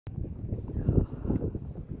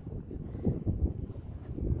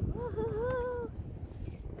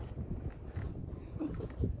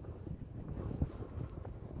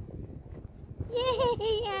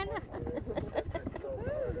Hey, Anna.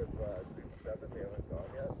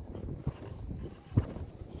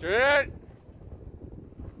 Straight.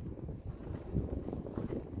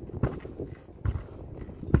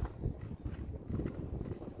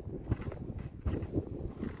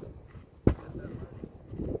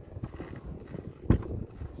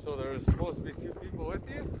 So there was supposed to be 2 people with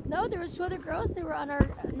you? No, there was 2 other girls. They were on our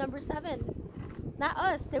number 7. Not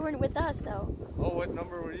us. They weren't with us though. Oh, what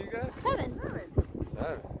number were you guys? 7. 7.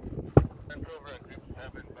 That's over at group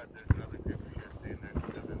 7, but there's another group here saying there's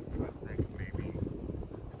 7, so I think maybe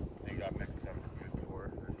they got mixed up with group 4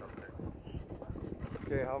 or something.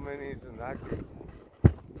 Okay, how many is in that group?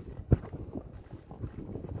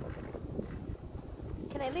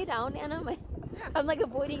 Can I lay down, Anna? Yeah. I'm like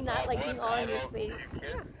avoiding not like being all in your space.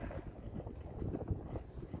 Yeah.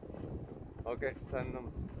 Okay, send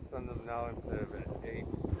them now instead of at 8.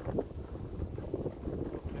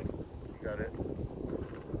 Okay, you got it.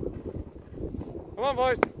 Come on,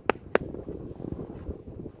 boys.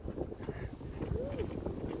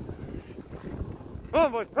 Come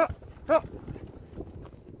on, boys. Huh, huh.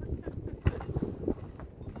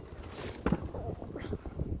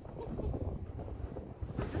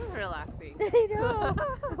 This is relaxing. I know.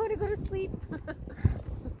 I want to go to sleep.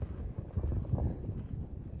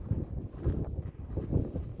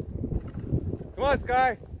 Come on,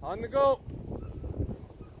 Sky. On the go.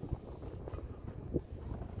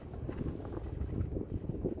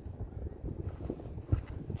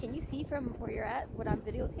 Can you see from where you're at what I'm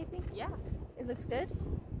videotaping? Yeah. It looks good.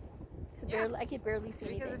 Yeah. I could barely see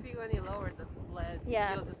Because anything. if you go any lower, the sled,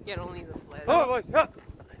 Yeah. you'll just get only the sled. Come on, boys. Huh.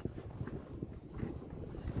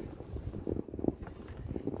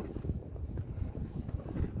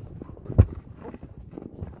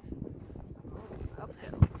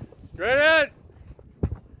 Uphill. Straight in.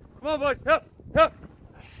 Come on, boys. Huh, huh.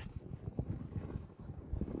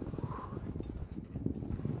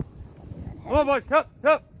 Come on, boys. Huh,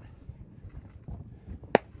 huh.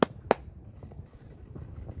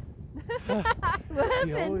 What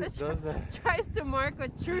He happened? always does that. Tries to mark a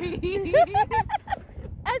tree.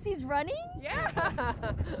 As he's running? Yeah.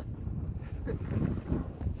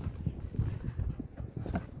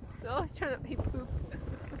 Oh, he's trying to be pooped.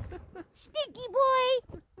 Stinky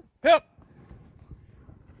boy! Hip.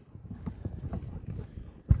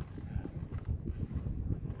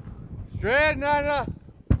 Straight, Nana.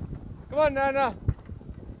 Come on, Nana.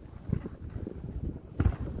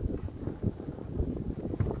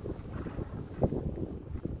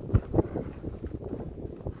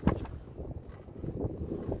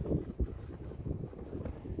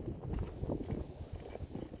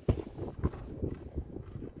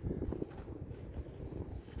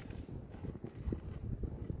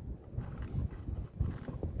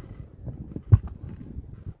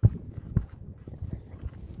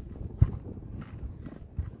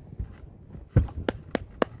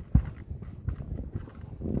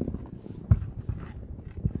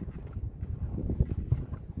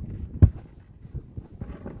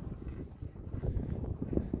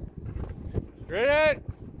 Straight in.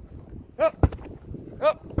 Up.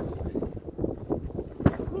 Up.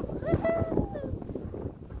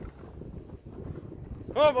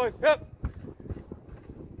 Come on, boys. Up.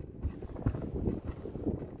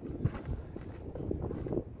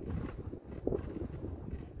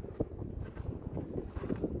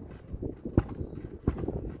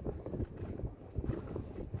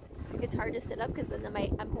 It's hard to sit up because then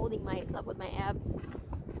I'm holding myself with my abs.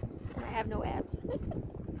 And I have no abs.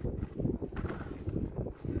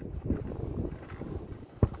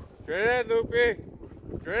 Straight in, Loopy.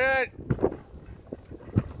 Straight in.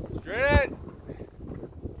 Straight in.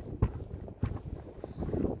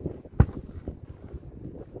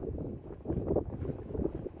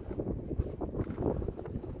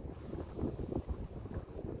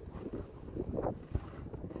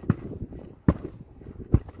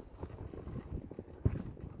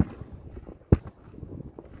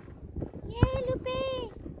 Yay, Lupe!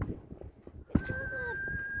 Good job!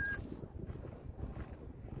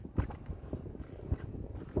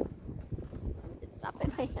 Stop it,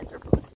 my hands are frozen.